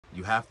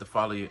You have to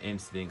follow your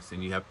instincts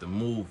and you have to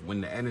move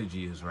when the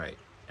energy is right.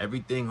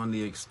 Everything on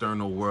the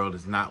external world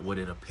is not what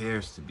it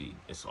appears to be.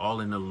 It's all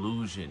an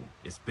illusion.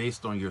 It's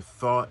based on your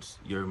thoughts,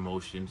 your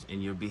emotions,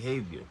 and your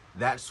behavior.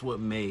 That's what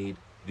made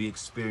the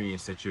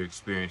experience that you're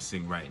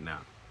experiencing right now.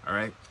 All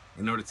right?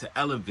 In order to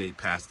elevate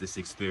past this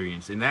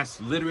experience. And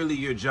that's literally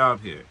your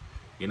job here.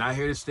 You're not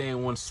here to stay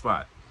in one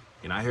spot.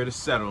 You're not here to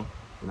settle.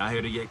 You're not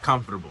here to get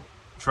comfortable.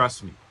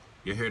 Trust me.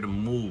 You're here to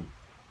move.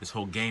 This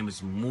whole game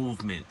is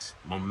movement,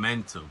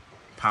 momentum,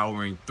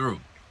 powering through.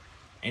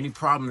 Any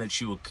problem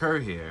that you occur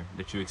here,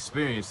 that you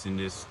experience in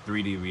this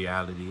 3D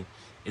reality,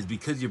 is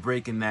because you're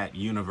breaking that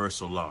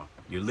universal law.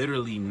 You're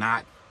literally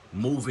not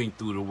moving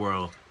through the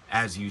world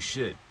as you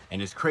should.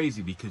 And it's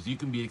crazy because you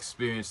can be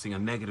experiencing a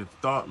negative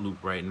thought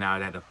loop right now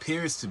that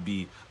appears to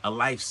be a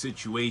life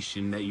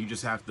situation that you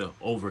just have to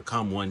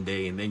overcome one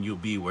day and then you'll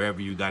be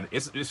wherever you got it.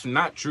 It's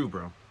not true,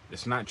 bro.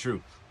 It's not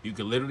true. You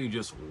can literally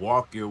just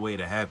walk your way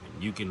to heaven.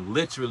 You can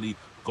literally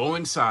go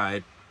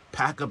inside,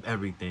 pack up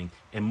everything,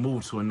 and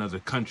move to another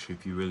country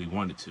if you really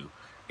wanted to.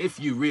 If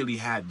you really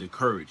had the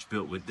courage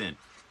built within.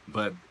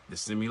 But the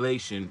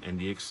simulation and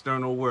the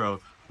external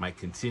world might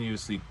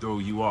continuously throw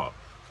you off.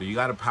 So you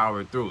got to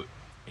power through it.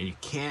 And you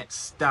can't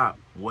stop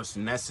what's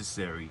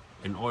necessary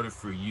in order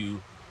for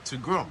you to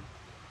grow.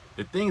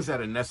 The things that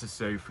are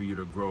necessary for you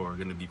to grow are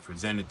going to be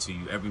presented to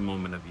you every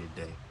moment of your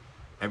day.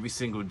 Every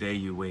single day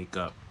you wake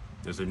up,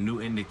 there's a new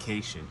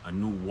indication, a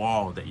new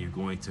wall that you're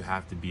going to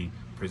have to be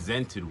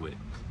presented with.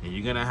 And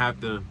you're going to have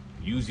to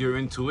use your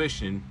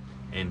intuition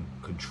and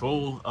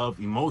control of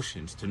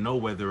emotions to know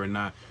whether or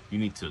not you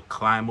need to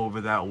climb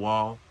over that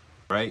wall,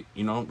 right?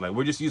 You know, like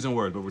we're just using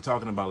words, but we're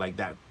talking about like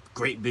that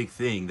great big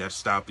thing that's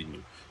stopping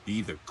you. You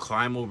either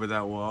climb over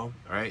that wall,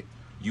 right?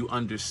 You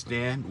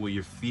understand where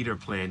your feet are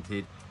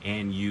planted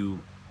and you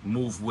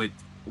move with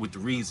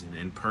reason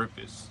and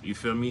purpose. You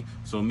feel me?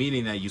 So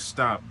meaning that you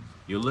stop,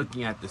 you're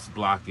looking at this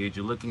blockage,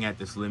 you're looking at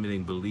this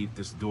limiting belief,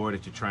 this door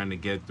that you're trying to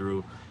get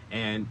through,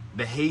 and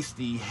the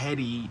hasty,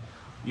 heady,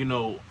 you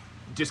know,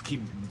 just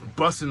keep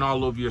busting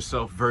all over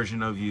yourself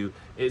version of you.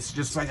 It's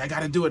just like, I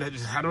gotta do it.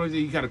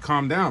 You gotta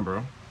calm down,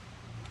 bro.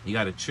 You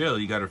gotta chill.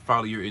 You gotta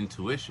follow your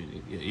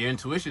intuition. Your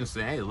intuition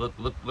saying, "Hey, look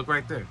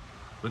right there.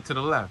 Look to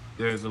the left.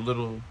 There's a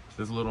little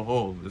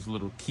hole. There's a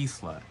little key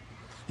slot."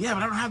 Yeah,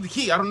 but I don't have the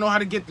key. I don't know how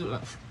to get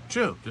to.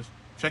 Chill. Just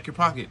check your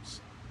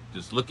pockets.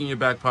 Just look in your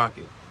back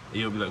pocket,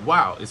 and you'll be like,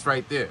 "Wow, it's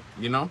right there."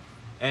 You know,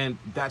 and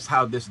that's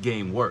how this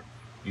game works.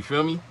 You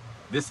feel me?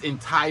 This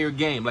entire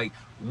game, like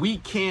we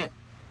can't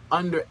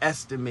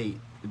underestimate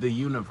the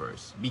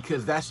universe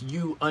because that's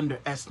you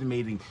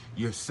underestimating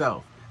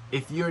yourself.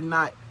 If you're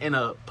not in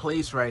a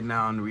place right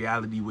now in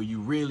reality where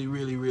you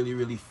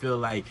really feel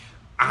like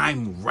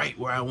I'm right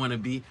where I want to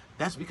be,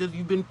 that's because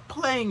you've been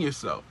playing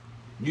yourself.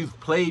 You've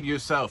played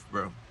yourself,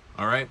 bro.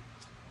 All right?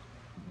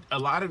 A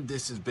lot of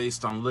this is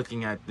based on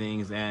looking at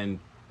things and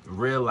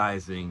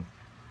realizing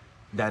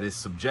that it's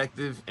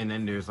subjective and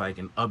then there's like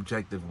an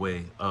objective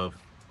way of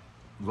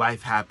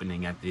life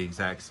happening at the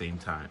exact same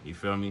time. You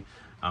feel me?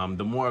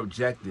 The more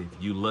objective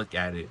you look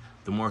at it,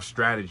 the more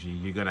strategy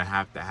you're gonna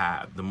have to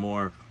have, the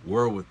more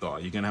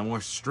wherewithal you're gonna have,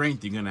 more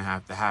strength you're gonna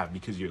have to have,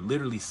 because you're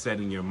literally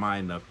setting your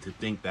mind up to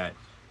think that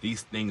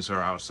these things are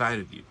outside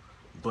of you.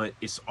 But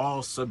it's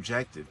all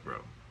subjective, bro.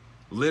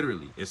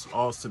 Literally, it's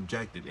all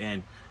subjective.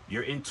 And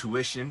your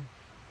intuition,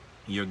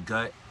 your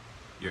gut,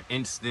 your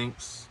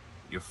instincts,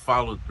 your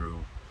follow through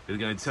is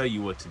gonna tell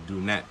you what to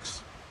do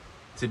next.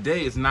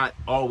 Today is not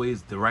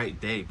always the right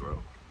day,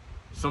 bro.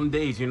 Some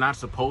days you're not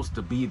supposed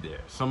to be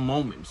there. Some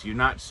moments you're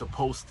not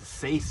supposed to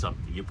say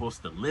something. You're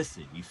supposed to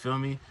listen. You feel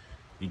me?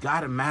 You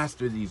gotta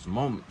master these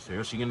moments, or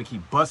else you're gonna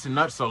keep busting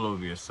nuts all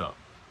over yourself.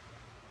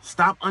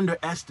 Stop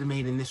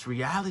underestimating this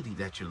reality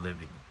that you're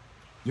living.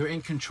 You're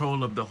in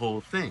control of the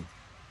whole thing.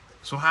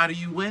 So how do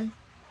you win?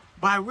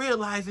 By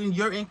realizing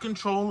you're in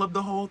control of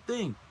the whole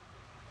thing.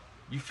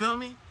 You feel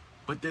me?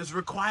 But there's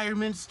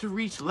requirements to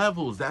reach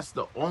levels. That's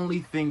the only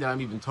thing that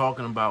I'm even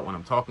talking about when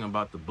I'm talking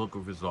about the book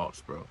of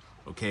results, bro.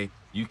 Okay?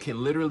 You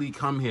can literally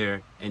come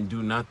here and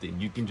do nothing.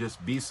 You can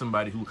just be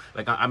somebody who,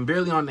 like, I'm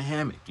barely on the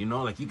hammock, you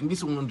know? Like, you can be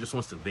someone who just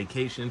wants to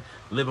vacation,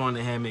 live on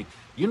the hammock,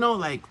 you know,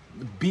 like,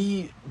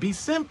 be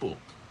simple.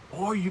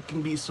 Or you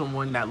can be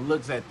someone that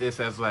looks at this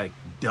as like,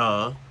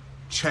 duh,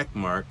 check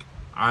mark.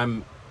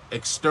 I'm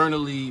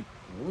externally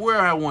where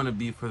I want to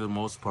be for the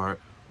most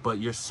part, but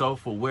you're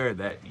self-aware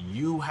that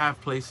you have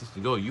places to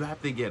go. You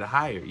have to get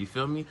higher, you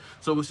feel me?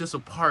 So it's just a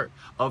part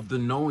of the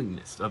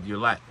knowingness of your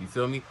life, you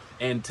feel me?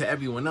 And to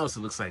everyone else, it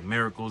looks like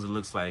miracles. It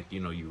looks like,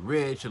 you know, you're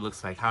rich. It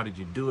looks like, how did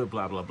you do it?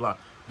 Blah, blah, blah.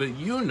 But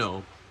you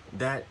know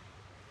that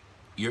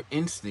your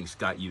instincts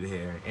got you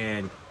here,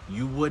 and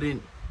you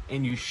wouldn't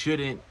and you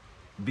shouldn't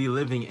be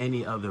living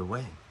any other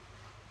way.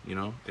 You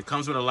know, it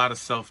comes with a lot of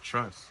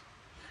self-trust.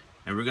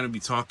 And we're going to be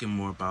talking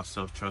more about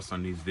self-trust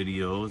on these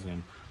videos,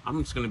 and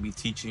I'm just going to be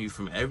teaching you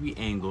from every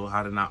angle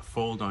how to not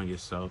fold on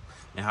yourself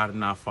and how to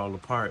not fall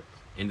apart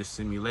in the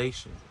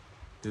simulation.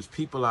 There's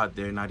people out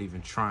there not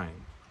even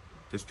trying.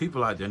 There's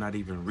people out there not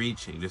even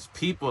reaching. There's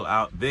people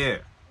out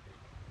there,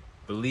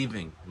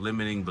 believing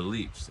limiting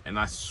beliefs. And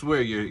I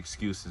swear your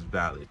excuse is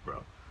valid,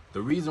 bro.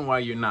 The reason why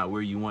you're not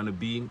where you want to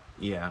be,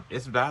 yeah,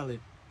 it's valid.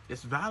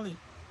 It's valid.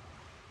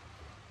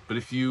 But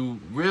if you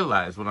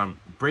realize what I'm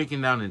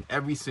breaking down in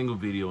every single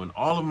video in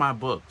all of my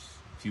books,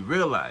 if you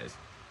realize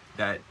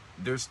that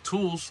there's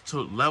tools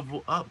to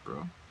level up,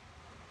 bro.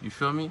 You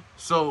feel me?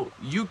 So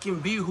you can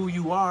be who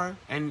you are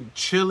and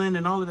chilling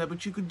and all of that,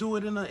 but you can do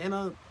it in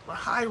a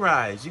high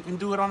rise. You can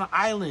do it on an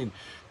island.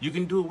 You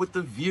can do it with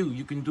the view.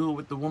 You can do it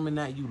with the woman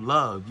that you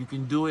love. You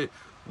can do it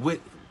with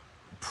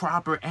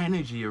proper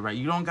energy, right?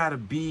 You don't gotta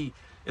be.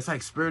 It's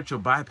like spiritual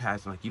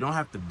bypassing. Like, you don't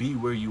have to be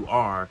where you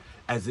are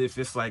as if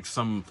it's like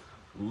some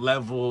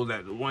level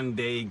that one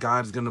day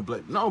God's gonna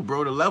bless. No,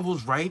 bro, the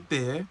level's right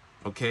there.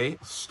 Okay,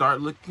 start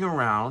looking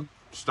around.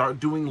 Start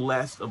doing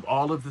less of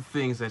all of the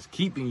things that's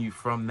keeping you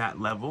from that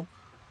level.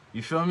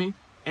 You feel me?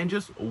 And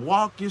just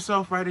walk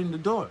yourself right in the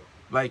door.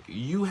 Like,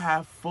 you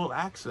have full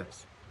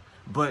access.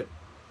 But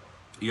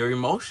your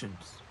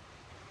emotions,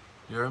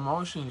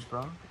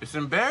 bro, it's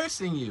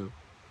embarrassing you.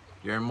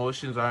 Your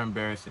emotions are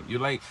embarrassing. You're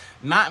like,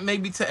 not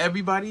maybe to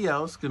everybody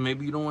else, because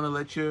maybe you don't want to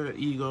let your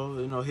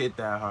ego, hit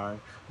that hard.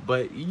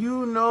 But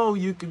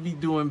you could be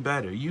doing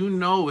better.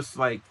 It's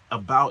like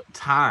about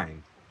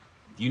time.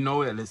 You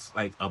know that it's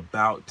like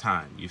about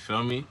time. You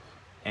feel me?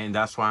 And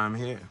that's why I'm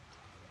here.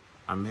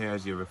 I'm here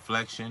as your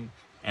reflection.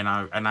 And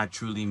I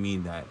truly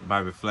mean that by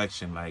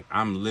reflection. Like,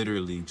 I'm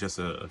literally just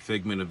a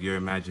figment of your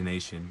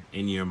imagination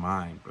in your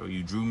mind, bro.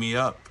 You drew me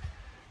up.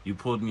 You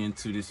pulled me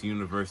into this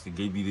universe that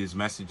gave you these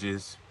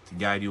messages to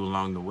guide you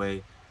along the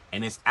way.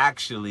 And it's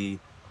actually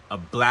a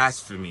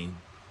blasphemy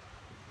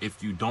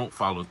if you don't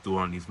follow through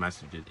on these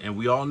messages. And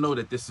we all know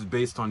that this is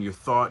based on your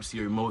thoughts,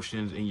 your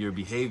emotions, and your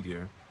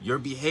behavior. Your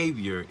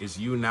behavior is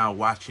you now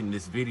watching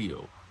this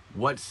video.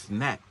 What's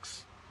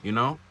next?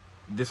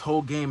 This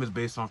whole game is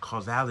based on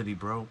causality,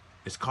 bro.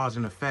 It's cause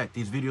and effect.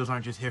 These videos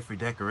aren't just here for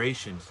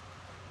decorations,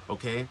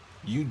 okay?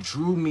 You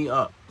drew me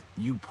up.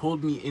 You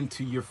pulled me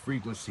into your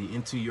frequency,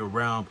 into your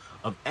realm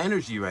of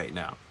energy right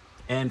now.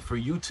 And for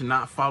you to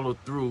not follow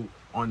through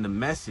on the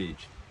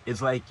message,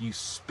 it's like you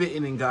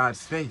spitting in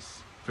God's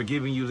face for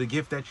giving you the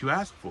gift that you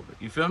asked for.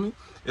 You feel me?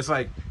 It's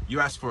like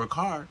you asked for a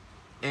car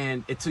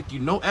and it took you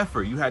no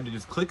effort. You had to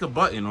just click a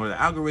button, or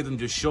the algorithm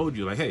just showed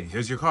you like, hey,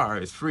 here's your car,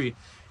 it's free.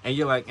 And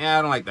you're like,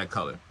 I don't like that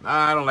color.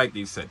 I don't like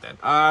these said that.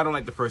 I don't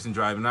like the person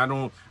driving.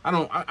 I'm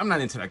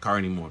not into that car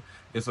anymore.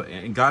 It's like,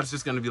 and God's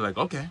just gonna be like,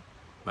 okay,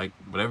 like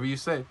whatever you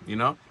say,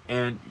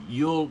 and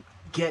you'll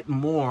get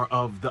more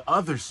of the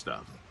other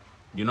stuff,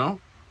 and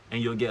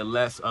you'll get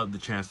less of the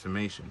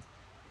transformation.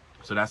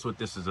 So that's what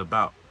this is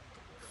about.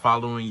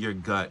 Following your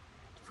gut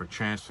for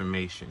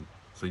transformation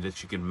so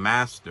that you can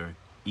master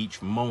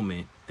each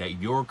moment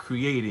that you're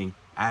creating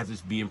as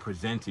it's being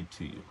presented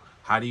to you.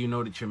 How do you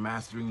know that you're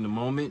mastering the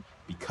moment?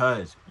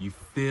 Because you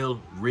feel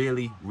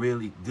really,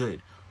 really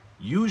good.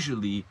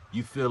 Usually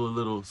you feel a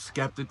little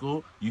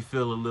skeptical. You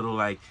feel a little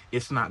like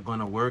it's not going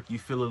to work. You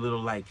feel a little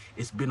like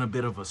it's been a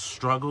bit of a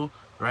struggle,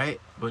 right?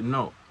 But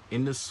no,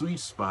 in the sweet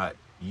spot,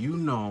 you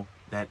know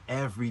that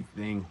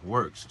everything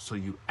works. So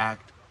you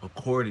act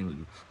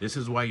accordingly. This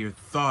is why your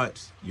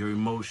thoughts, your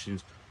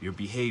emotions, your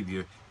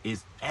behavior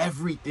is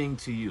everything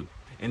to you.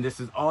 And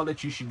this is all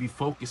that you should be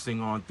focusing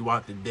on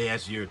throughout the day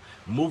as you're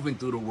moving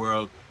through the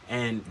world.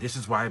 And this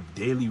is why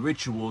daily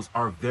rituals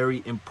are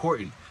very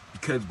important,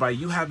 because by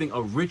you having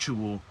a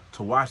ritual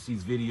to watch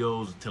these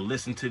videos, to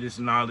listen to this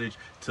knowledge,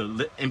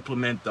 to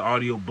implement the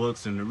audio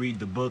books and to read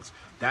the books,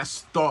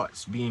 that's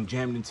thoughts being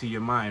jammed into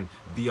your mind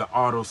via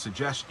auto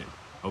suggestion.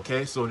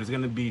 Okay, so there's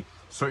going to be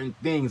certain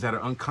things that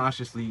are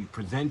unconsciously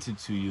presented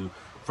to you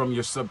from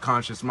your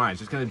subconscious mind. It's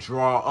just going to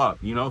draw up.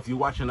 If you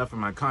watch enough of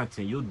my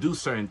content, you'll do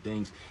certain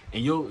things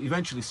and you'll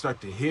eventually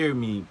start to hear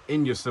me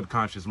in your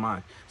subconscious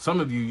mind. Some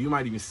of you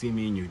might even see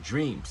me in your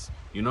dreams.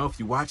 If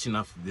you watch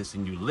enough of this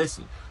and you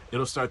listen,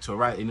 it'll start to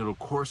write and it'll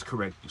course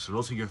correct you. So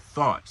those are your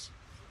thoughts.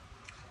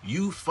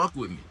 You fuck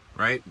with me,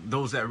 right?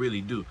 Those that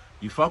really do.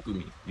 You fuck with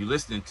me. You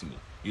listening to me.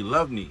 You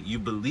love me. You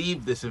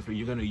believe this info.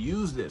 You're going to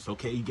use this,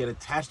 okay? You get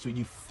attached to it.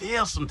 You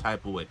feel some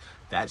type of way.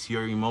 That's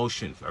your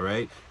emotions, all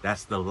right?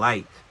 That's the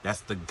light.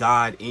 That's the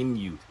God in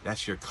you.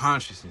 That's your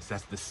consciousness.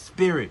 That's the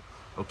spirit,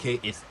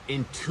 okay? It's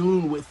in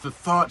tune with the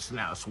thoughts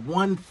now. It's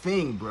one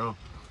thing, bro.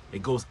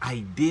 It goes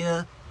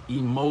idea,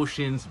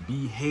 emotions,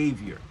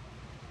 behavior.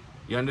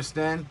 You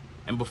understand?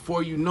 And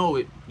before you know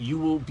it, you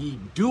will be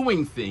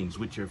doing things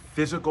with your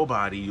physical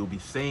body. You'll be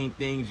saying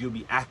things. You'll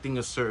be acting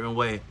a certain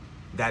way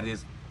that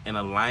is in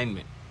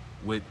alignment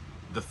with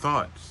the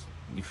thoughts,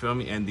 you feel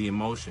me, and the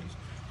emotions.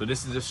 So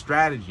this is a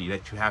strategy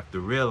that you have to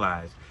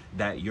realize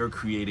that you're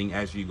creating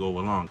as you go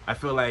along. I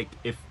feel like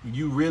if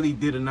you really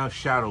did enough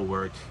shadow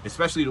work,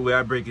 especially the way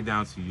I break it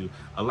down to you,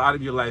 a lot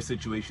of your life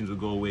situations will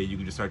go away. You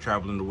can just start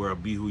traveling the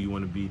world, be who you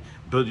want to be,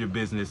 build your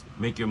business,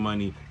 make your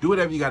money, do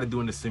whatever you got to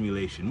do in the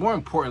simulation. More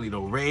importantly,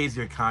 though, raise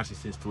your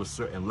consciousness to a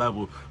certain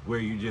level where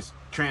you're just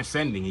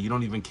transcending and you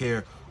don't even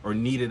care or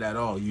need it at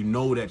all. You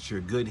know that you're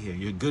good here.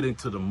 You're good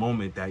into the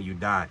moment that you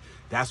die.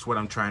 That's what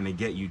I'm trying to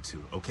get you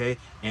to, okay?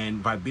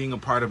 And by being a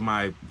part of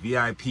my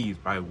VIPs,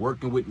 by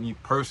working with me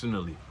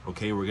personally,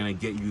 okay, we're gonna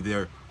get you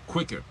there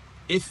quicker.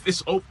 If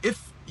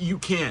you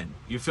can,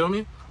 you feel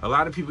me? A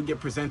lot of people get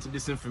presented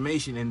this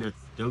information and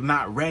they're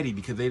not ready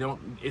because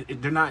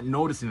they're not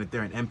noticing that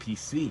they're an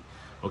NPC.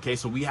 Okay,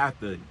 so we have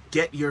to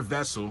get your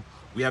vessel,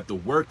 we have to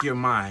work your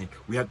mind,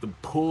 we have to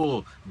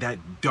pull that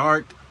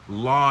dark,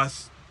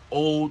 lost,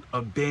 old,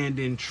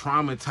 abandoned,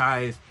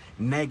 traumatized,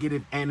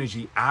 negative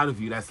energy out of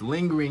you that's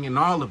lingering in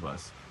all of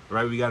us,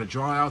 right? We got to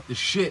draw out the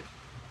shit,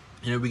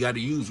 and then we got to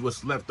use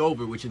what's left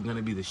over, which is going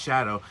to be the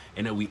shadow,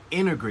 and then we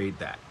integrate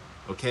that,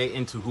 okay,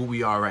 into who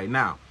we are right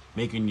now,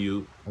 making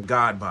you a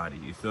God body,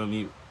 you feel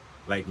me?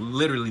 Like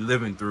literally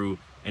living through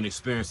and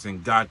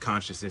experiencing God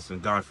consciousness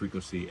and God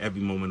frequency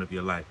every moment of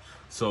your life.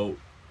 So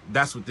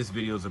that's what this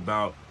video is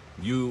about.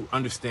 You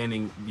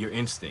understanding your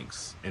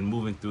instincts and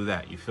moving through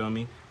that, you feel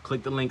me?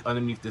 Click the link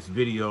underneath this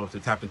video to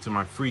tap into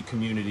my free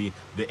community,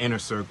 the Inner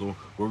Circle,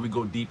 where we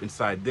go deep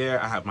inside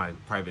there. I have my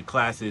private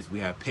classes, we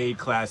have paid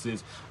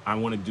classes. I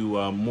want to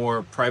do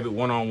more private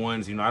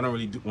one-on-ones. You know, I don't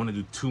really want to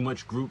do too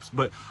much groups,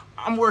 but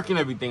I'm working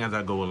everything as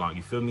I go along,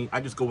 you feel me?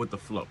 I just go with the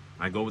flow.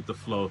 I go with the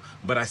flow,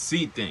 but I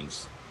see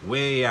things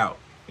way out,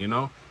 you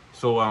know?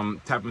 So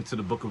tap into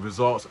the book of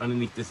results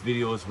underneath this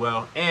video as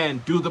well,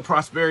 and do the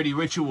prosperity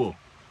ritual.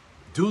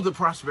 Do the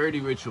prosperity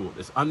ritual.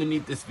 It's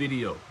underneath this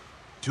video.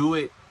 Do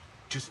it.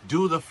 Just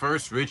do the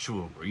first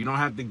ritual. You don't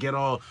have to get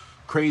all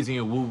crazy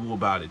and woo-woo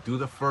about it. Do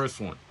the first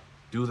one.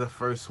 Do the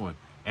first one.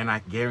 And I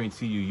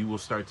guarantee you, you will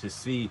start to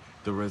see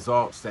the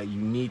results that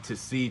you need to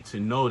see to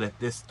know that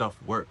this stuff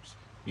works.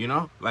 You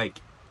know? Like,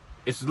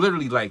 it's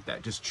literally like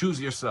that. Just choose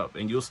yourself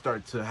and you'll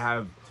start to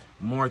have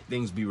more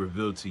things be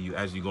revealed to you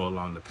as you go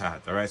along the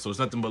path. All right? So it's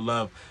nothing but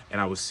love, and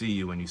I will see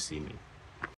you when you see me.